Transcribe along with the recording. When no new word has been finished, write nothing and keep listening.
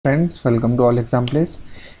Friends, welcome to all examples.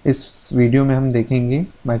 इस video में हम देखेंगे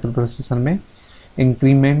माइक्रो प्रोसेसर में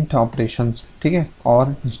इंक्रीमेंट ऑपरेशंस, ठीक है,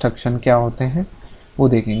 और इंस्ट्रक्शन क्या होते हैं वो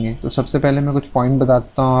देखेंगे। तो सबसे पहले मैं कुछ पॉइंट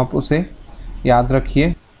बताता हूँ, आप उसे याद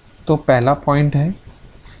रखिए। तो पहला पॉइंट है,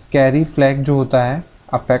 कैरी फ्लैग जो होता है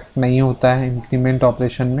अफेक्ट नहीं होता है इंक्रीमेंट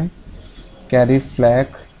ऑपरेशन में। Carry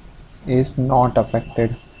flag is not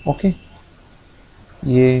affected, okay,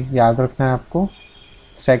 ये याद रखना है आपको।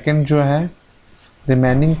 सेकंड जो है,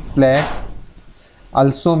 remaining flag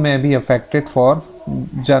also may be affected for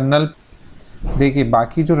journal. देखिए,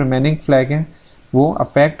 बाकी जो रिमेनिंग फ्लैग हैं वो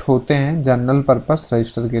अफेक्ट होते हैं जनरल पर्पस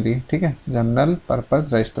रजिस्टर के लिए, ठीक है, जनरल पर्पस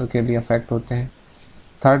रजिस्टर के लिए अफेक्ट होते हैं।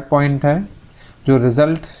 थर्ड पॉइंट है, जो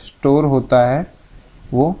रिज़ल्ट स्टोर होता है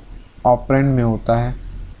वो ऑपरेंड में होता है।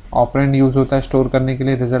 ऑपरेंड यूज़ होता है स्टोर करने के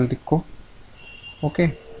लिए रिज़ल्ट को, ओके।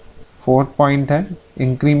 फोर्थ पॉइंट है,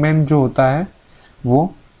 इंक्रीमेंट जो होता है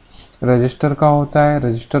वो रजिस्टर का होता है,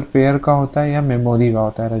 रजिस्टर पेयर का होता है या मेमोरी का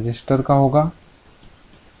होता है। रजिस्टर का होगा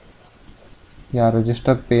या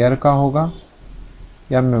रजिस्टर पेयर का होगा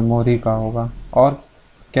या मेमोरी का होगा। और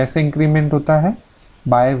कैसे इंक्रीमेंट होता है?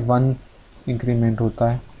 बाय वन इंक्रीमेंट होता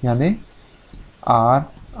है, यानी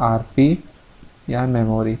आरपी या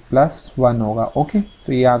मेमोरी प्लस वन होगा, ओके।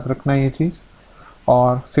 तो ये याद रखना ये चीज़।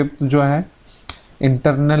 और फिफ्थ जो है,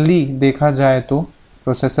 इंटरनली देखा जाए तो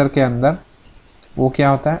प्रोसेसर के अंदर वो क्या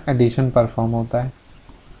होता है? एडिशन परफॉर्म होता है,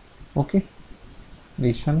 ओके,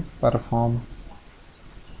 एडिशन परफॉर्म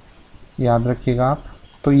याद रखिएगा आप।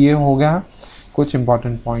 तो ये हो गया कुछ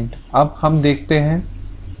इंपॉर्टेंट पॉइंट। अब हम देखते हैं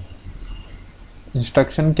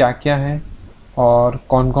इंस्ट्रक्शन क्या क्या है और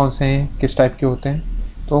कौन कौन से हैं, किस टाइप के होते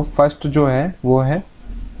हैं। तो फर्स्ट जो है वो है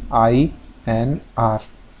INR,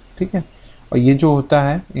 ठीक है। और ये जो होता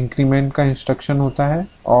है इंक्रीमेंट का इंस्ट्रक्शन होता है,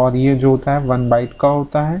 और ये जो होता है 1 बाइट का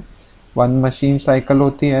होता है, 1 मशीन साइकिल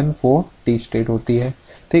होती है एंड 4 टी स्टेट होती है,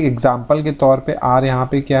 ठीक। एग्जाम्पल के तौर पे R यहाँ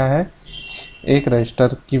पे क्या है? एक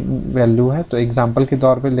रजिस्टर की वैल्यू है, तो एग्जाम्पल के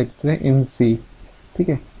तौर पे लिखते हैं इन C, ठीक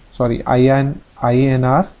है, सॉरी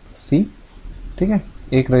INR C, ठीक है।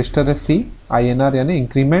 एक रजिस्टर है C, INR यानी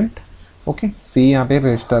इंक्रीमेंट, ओके। C यहाँ पे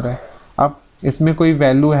रजिस्टर है। अब इसमें कोई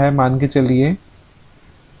वैल्यू है, मान के चलिए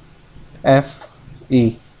FE,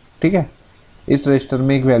 ठीक है। इस रजिस्टर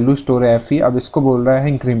में एक वैल्यू स्टोर है FE। अब इसको बोल रहा है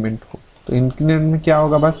इंक्रीमेंट को, तो इंक्रीमेंट में क्या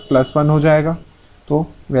होगा? बस +1 हो जाएगा, तो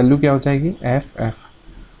वैल्यू क्या हो जाएगी? FF,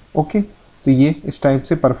 okay. तो ये इस टाइप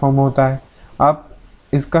से परफॉर्म होता है। अब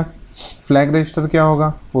इसका फ्लैग रजिस्टर क्या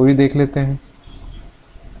होगा वो भी देख लेते हैं,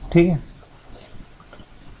 ठीक है।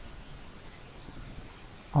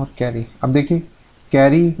 और कैरी, अब देखिए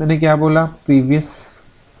कैरी मैंने क्या बोला? प्रीवियस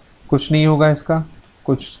कुछ नहीं होगा, इसका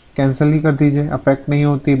कुछ कैंसिल ही कर दीजिए, अफेक्ट नहीं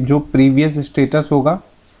होती। जो प्रीवियस स्टेटस होगा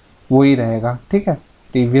वो ही रहेगा, ठीक है।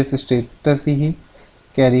 प्रीवियस स्टेटस ही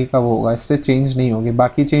कैरी का वो होगा, इससे चेंज नहीं होगी,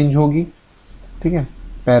 बाकी चेंज होगी, ठीक है।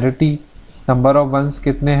 पैरिटी, नंबर ऑफ वंस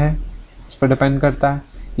कितने हैं उस पर डिपेंड करता है।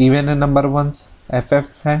 इवन है नंबर वंस,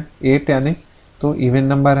 FF है 8 यानी, तो इवन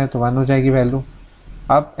नंबर है तो 1 हो जाएगी वैल्यू।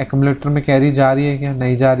 अब एक्यूमुलेटर में कैरी जा रही है क्या?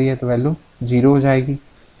 नहीं जा रही है, तो वैल्यू 0 हो जाएगी,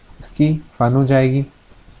 इसकी 1 हो जाएगी,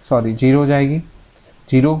 सॉरी 0 हो जाएगी,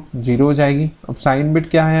 0 हो जाएगी। अब साइन बिट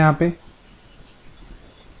क्या है यहाँ पे?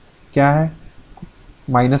 क्या है?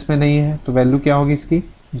 माइनस में नहीं है, तो वैल्यू क्या होगी इसकी?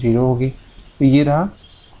 0 होगी। तो ये रहा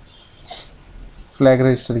फ्लैग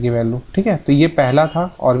रजिस्टर की वैल्यू, ठीक है। तो ये पहला था,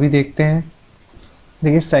 और भी देखते हैं।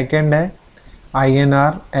 देखिए सेकंड है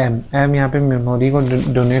INR M यहाँ पे मेमोरी को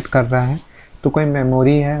डोनेट कर रहा है। तो कोई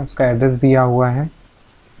मेमोरी है, उसका एड्रेस दिया हुआ है,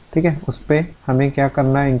 ठीक है, उस पर हमें क्या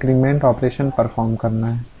करना है? इंक्रीमेंट ऑपरेशन परफॉर्म करना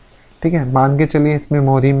है, ठीक है। मान के चलिए इस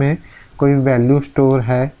मेमोरी में कोई वैल्यू स्टोर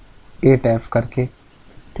है 8F करके,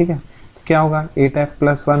 ठीक है। तो क्या होगा? 8F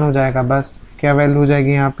 + 1 हो जाएगा, बस क्या वैल्यू हो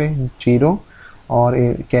जाएगी यहाँ पे? 0, और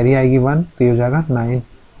कैरी आएगी 1, तो ये हो जाएगा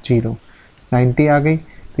 90 आ गई।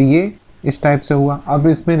 तो ये इस टाइप से हुआ। अब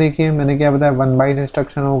इसमें देखिए मैंने क्या बताया? 1 बाइट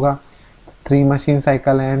इंस्ट्रक्शन होगा, 3 machine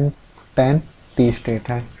cycle and 10 T state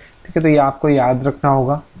है, ठीक है। तो ये आपको याद रखना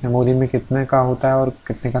होगा मेमोरी में कितने का होता है और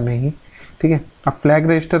कितने का नहीं, ठीक है। अब फ्लैग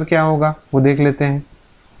रजिस्टर क्या होगा वो देख लेते हैं।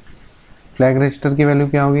 फ्लैग रजिस्टर की वैल्यू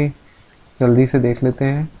क्या होगी जल्दी से देख लेते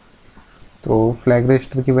हैं। तो फ्लैग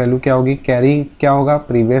रजिस्टर की वैल्यू क्या होगी? कैरी क्या होगा?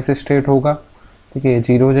 प्रीवियस स्टेट होगा, ठीक है, ये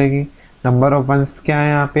 0 हो जाएगी। नंबर ऑफ वंस क्या है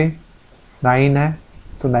यहाँ पे? 9 है,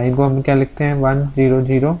 तो 9 को हम क्या लिखते हैं? 1 0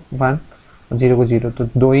 0 1, और 0 को 0, तो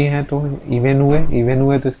 2 ही हैं, तो इवन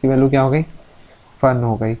हुए, तो इसकी वैल्यू क्या हो गई? 1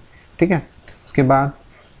 हो गई, ठीक है। उसके बाद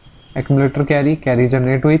एक्यूमुलेटर कैरी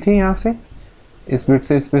जनरेट हुई थी, यहाँ से इस बिट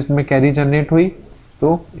से इस बिट में कैरी जनरेट हुई,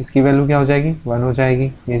 तो इसकी वैल्यू क्या हो जाएगी? 1 हो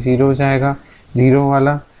जाएगी, ये 0 हो जाएगा, 0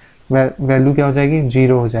 वाला वैल्यू क्या हो जाएगी?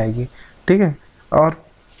 0 हो जाएगी, ठीक है। और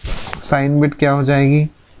साइन बिट क्या हो जाएगी?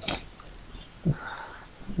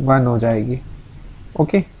 1 हो जाएगी।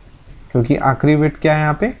 ओके, क्योंकि आखिरी बिट क्या है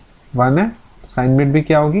यहाँ पे 1 है, साइन बिट भी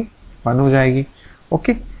क्या होगी 1 हो जाएगी।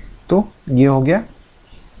 ओके, तो ये हो गया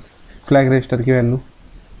फ्लैग रजिस्टर की वैल्यू।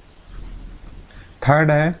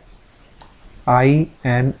 थर्ड है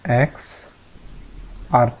INX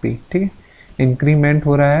RP, ठीक है, इंक्रीमेंट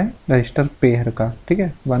हो रहा है रजिस्टर पेयर का, ठीक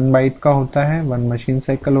है, 1 बाइट का होता है, 1 मशीन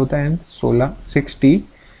साइकिल होता है एंड 6 टी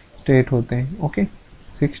स्टेट होते हैं। ओके,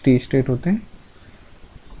 6 टी स्टेट होते हैं।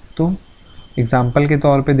 तो एग्जाम्पल के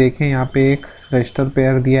तौर पे देखें, यहाँ पे एक रजिस्टर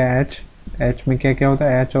पेयर दिया है H में क्या क्या होता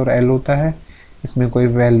है, H और L होता है, इसमें कोई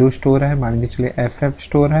वैल्यू स्टोर है, मान के चलिए FF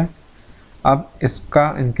स्टोर है। अब इसका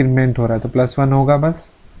इंक्रीमेंट हो रहा है तो +1 होगा, बस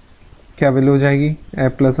क्या वैल्यू हो जाएगी,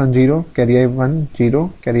 F +1 0, कैरी आई 1 0,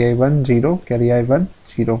 कैरी आई 1 0, कैरी आई 1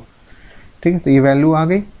 0, ठीक है। तो ये वैल्यू आ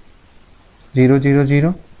गई 0 0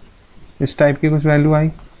 0, इस टाइप की कुछ वैल्यू आई,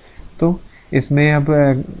 तो इसमें अब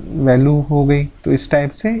वैल्यू हो गई, तो इस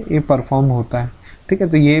टाइप से ये परफॉर्म होता है, ठीक है।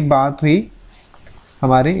 तो ये बात हुई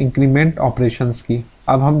हमारे इंक्रीमेंट ऑपरेशंस की।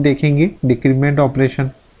 अब हम देखेंगे डिक्रीमेंट ऑपरेशन।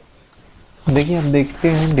 देखिए हम देखते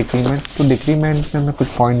हैं डिक्रीमेंट, तो डिक्रीमेंट में मैं कुछ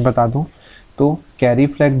पॉइंट बता दूं, तो कैरी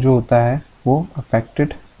फ्लैग जो होता है वो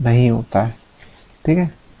अफेक्टेड नहीं होता है, ठीक है,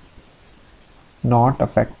 नॉट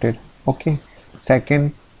अफेक्टेड। ओके, सेकंड,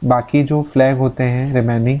 बाकी जो फ्लैग होते हैं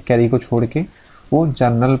रिमेनिंग कैरी को छोड़ के वो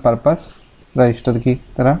जनरल पर्पस रजिस्टर की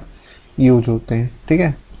तरह यूज होते हैं, ठीक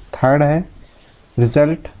है। थर्ड है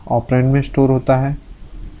रिजल्ट ऑपरेंड में स्टोर होता है,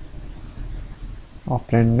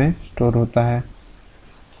 ऑपरेंड में स्टोर होता है।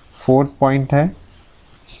 फोर्थ पॉइंट है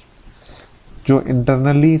जो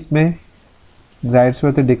इंटरनली इसमें जाहिर सी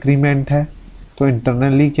बात है डिक्रीमेंट है, तो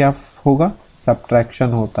इंटरनली क्या होगा,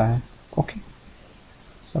 सब्ट्रैक्शन होता है। Okay,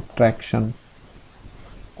 subtraction.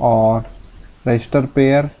 और रजिस्टर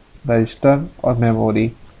पेयर, रजिस्टर और मेमोरी,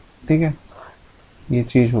 ठीक है, ये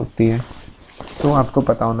चीज़ होती है, तो आपको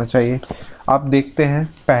पता होना चाहिए। आप देखते हैं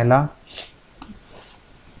पहला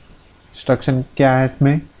इंस्ट्रक्शन क्या है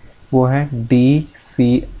इसमें, वो है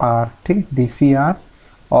DCR, ठीक है, DCR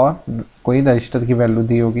और कोई रजिस्टर की वैल्यू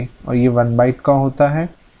दी होगी, और ये 1 बाइट का होता है,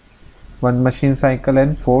 1 machine cycle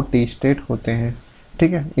and 4 T state होते हैं,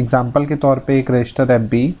 ठीक है। एग्जाम्पल के तौर पे एक रजिस्टर है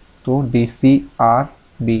B, तो DCR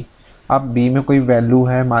B। अब B में कोई वैल्यू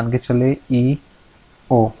है, मान के चले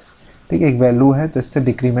EO, ठीक है, एक वैल्यू है, तो इससे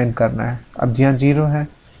डिक्रीमेंट करना है। अब जी हाँ 0 है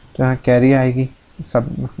तो यहाँ कैरी आएगी,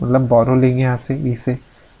 सब मतलब बोरो लेंगे यहाँ से E से,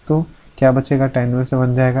 तो क्या बचेगा, 10 में से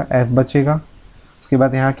 1 जाएगा, F बचेगा। उसके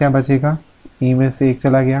बाद यहाँ क्या बचेगा, E में से 1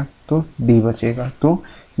 चला गया तो D बचेगा, तो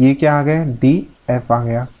ये क्या आ गया, DF आ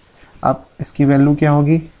गया। अब इसकी वैल्यू क्या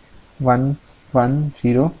होगी, 1 1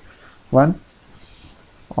 0 1,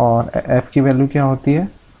 और F की वैल्यू क्या होती है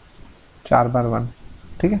 4 बार 1,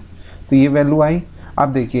 ठीक है। तो ये वैल्यू आई।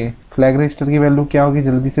 अब देखिए फ्लैग रजिस्टर की वैल्यू क्या होगी,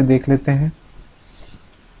 जल्दी से देख लेते हैं।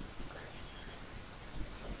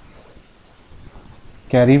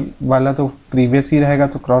 कैरी वाला तो प्रीवियस ही रहेगा,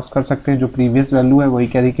 तो क्रॉस कर सकते हैं, जो प्रीवियस वैल्यू है वही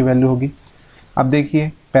कैरी की वैल्यू होगी। अब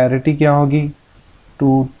देखिए पैरिटी क्या होगी,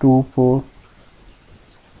 2 2 4,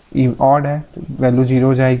 ऑड है तो वैल्यू 0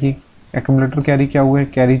 हो जाएगी। एक्यूमुलेटर कैरी क्या हुआ है,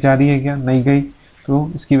 कैरी जा रही है क्या, नहीं गई,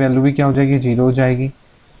 तो इसकी वैल्यू भी क्या हो जाएगी, 0 हो जाएगी,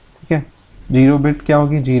 ठीक है। 0 बिट क्या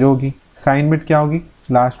होगी, 0 होगी। साइन बिट क्या होगी,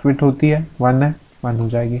 लास्ट बिट होती है 1 है, 1 हो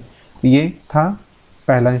जाएगी। ये था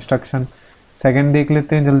पहला इंस्ट्रक्शन। सेकंड देख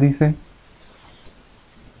लेते हैं जल्दी से।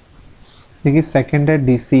 देखिए सेकंड है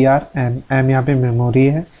DCR M यहाँ पे मेमोरी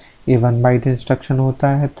है, ये 1 बाइट इंस्ट्रक्शन होता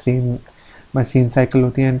है, 3 मशीन साइकिल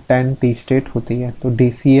होती है, 10 टी स्टेट होती है। तो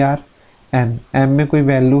DCR M में कोई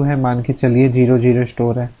वैल्यू है, मान के चलिए 0 0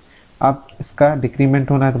 स्टोर है। अब इसका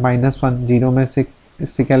डिक्रीमेंट होना है तो -1, 0 में से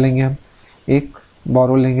इससे क्या लेंगे हम, एक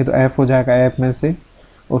बोरो लेंगे तो F हो जाएगा, F में से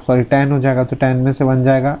 10 हो जाएगा, तो 10 में से 1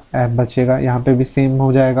 जाएगा, F बचेगा। यहाँ पे भी सेम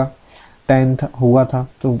हो जाएगा, 10 हुआ था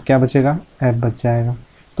तो क्या बचेगा, F बच जाएगा,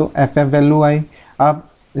 तो FF वैल्यू आई। अब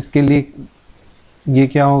इसके लिए ये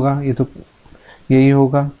क्या होगा, ये तो यही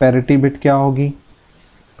होगा। पैरिटी बिट क्या होगी,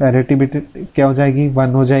 पैरिटी बिट क्या हो जाएगी,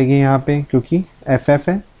 1 हो जाएगी यहाँ पे, क्योंकि FF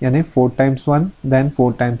है, यानी 4 टाइम्स 1 देन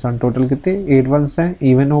 4 टाइम्स 1, टोटल कितने 8 वंस हैं,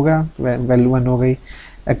 इवन हो गया, वैल्यू 1 हो गई।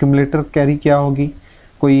 एक्यूमुलेटर कैरी क्या होगी,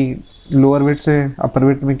 कोई लोअर बिट से अपर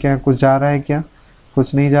बिट में क्या कुछ जा रहा है क्या,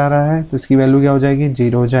 कुछ नहीं जा रहा है, तो इसकी वैल्यू क्या हो जाएगी,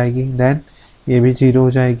 0 हो जाएगी। देन ये भी 0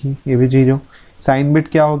 हो जाएगी, ये भी 0। साइन बिट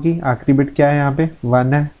क्या होगी, आखिरी बिट क्या है यहाँ पे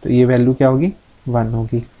 1 है, तो ये वैल्यू क्या होगी 1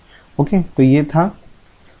 होगी। ओके, तो ये था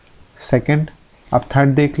सेकंड। अब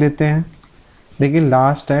थर्ड देख लेते हैं। देखिए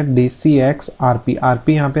लास्ट है DCX RP। RP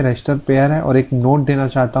यहाँ पे रजिस्टर पेयर है, और एक नोट देना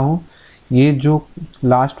चाहता हूँ, ये जो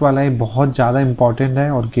लास्ट वाला है बहुत ज़्यादा इम्पॉर्टेंट है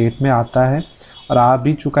और गेट में आता है और आ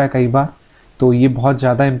भी चुका है कई बार, तो ये बहुत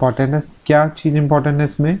ज़्यादा इम्पॉर्टेंट है। क्या चीज़ इंपॉर्टेंट है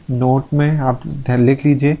इसमें, नोट में आप लिख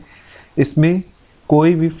लीजिए, इसमें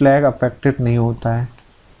कोई भी फ्लैग अफेक्टेड नहीं होता है।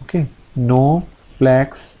 Okay, no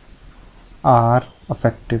flags are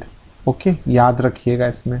affected. Okay, याद रखिएगा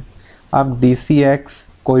इसमें। आप DCX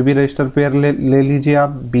कोई भी रजिस्टर पेयर ले लीजिए,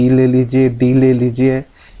 आप B ले लीजिए, D ले लीजिए,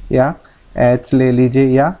 या H ले लीजिए,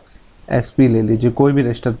 या SP ले लीजिए, कोई भी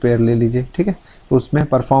रजिस्टर पेयर ले लीजिए, ठीक है। तो उसमें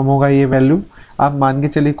परफॉर्म होगा ये वैल्यू। आप मान के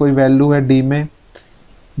चलिए कोई वैल्यू है D में,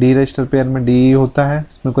 D रजिस्टर पेयर में D होता है,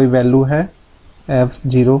 इसमें कोई वैल्यू है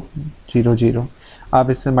F000, आप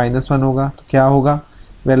इससे -1 होगा तो क्या होगा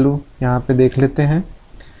वैल्यू, यहाँ पे देख लेते हैं।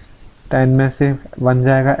 10 में से 1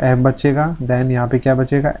 जाएगा, F बचेगा, देन यहाँ पे क्या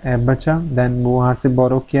बचेगा, F बचा, देन वो वहाँ से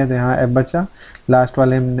बोरो किया तो यहाँ F बचा, लास्ट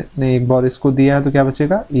वाले ने एक बार इसको दिया है तो क्या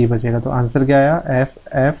बचेगा, E बचेगा। तो आंसर क्या आया,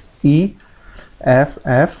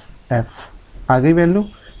 F आ गई वैल्यू।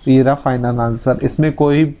 तो ये रहा फाइनल आंसर। इसमें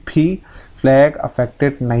कोई भी फ्लैग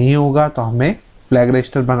अफेक्टेड नहीं होगा, तो हमें फ्लैग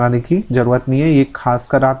रजिस्टर बनाने की ज़रूरत नहीं है। ये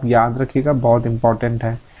खासकर आप याद रखिएगा, बहुत इंपॉर्टेंट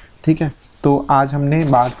है, ठीक है। तो आज हमने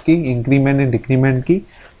बात की इंक्रीमेंट एंड डिक्रीमेंट की।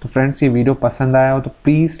 तो फ्रेंड्स, ये वीडियो पसंद आया हो तो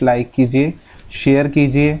प्लीज़ लाइक कीजिए, शेयर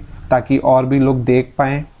कीजिए, ताकि और भी लोग देख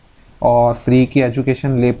पाएँ और फ्री की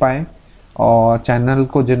एजुकेशन ले पाएँ। और चैनल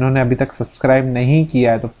को जिन्होंने अभी तक सब्सक्राइब नहीं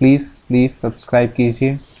किया है तो प्लीज़ सब्सक्राइब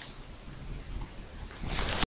कीजिए।